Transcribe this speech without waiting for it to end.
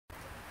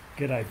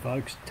G'day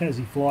folks,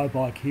 Tassie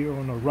Flybike here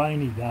on a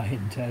rainy day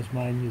in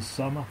Tasmania's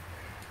summer.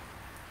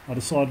 I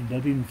decided I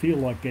didn't feel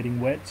like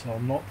getting wet, so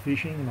I'm not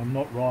fishing and I'm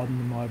not riding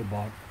the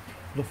motorbike.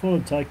 But I thought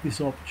I'd take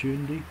this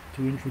opportunity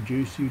to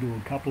introduce you to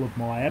a couple of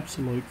my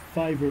absolute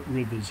favourite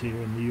rivers here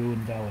in the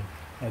Huon Valley.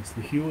 That's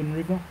the Huon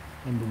River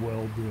and the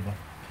World River.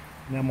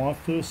 Now my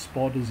first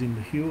spot is in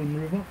the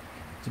Huon River.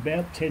 It's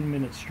about 10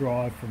 minutes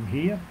drive from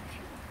here.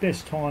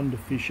 Best time to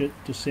fish it,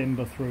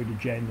 December through to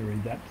January,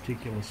 that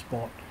particular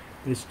spot.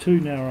 There's two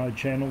narrow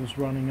channels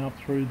running up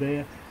through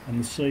there and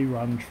the sea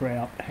run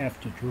trout have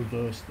to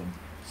traverse them.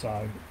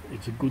 So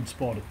it's a good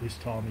spot at this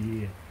time of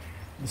year.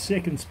 The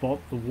second spot,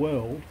 the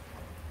World,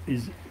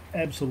 is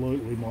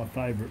absolutely my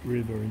favourite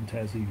river in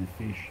Tassie to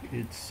fish.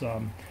 It's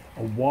a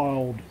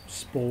wild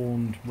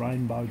spawned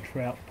rainbow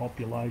trout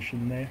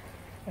population there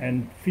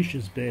and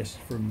fishes best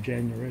from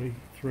January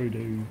through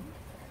to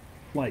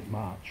late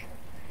March.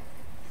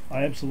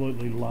 I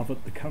absolutely love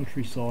it. The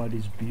countryside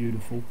is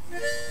beautiful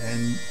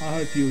and I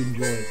hope you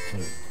enjoy it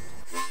too.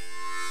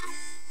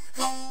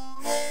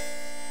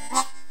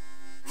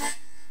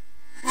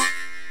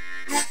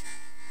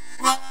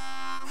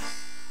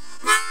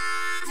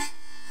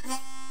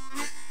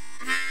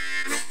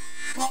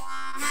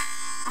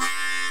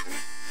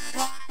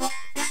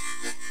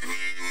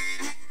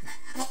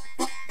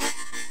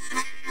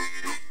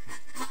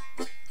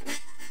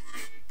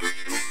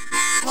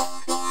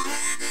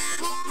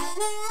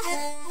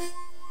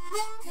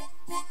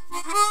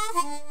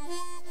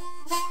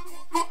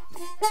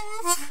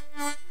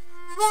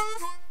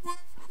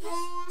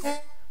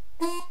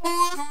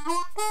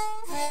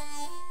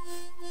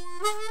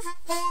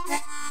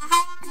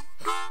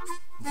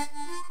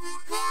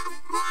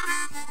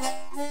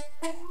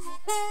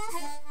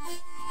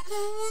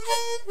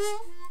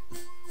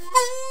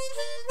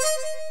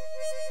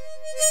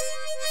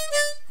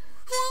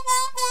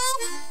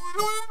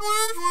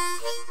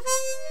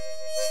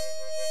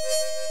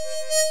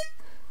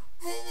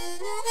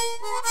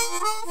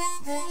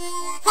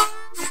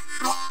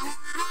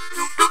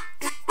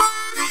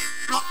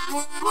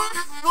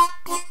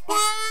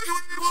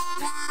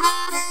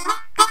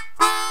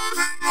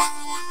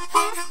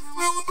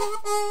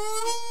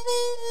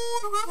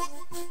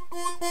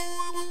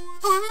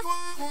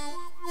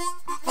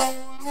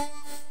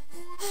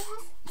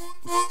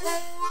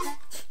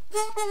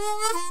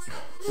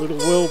 Little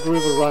World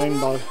River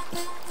rainbow.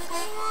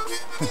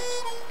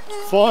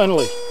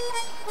 Finally,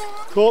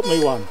 caught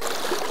me one.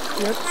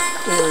 Yep,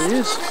 there he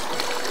is.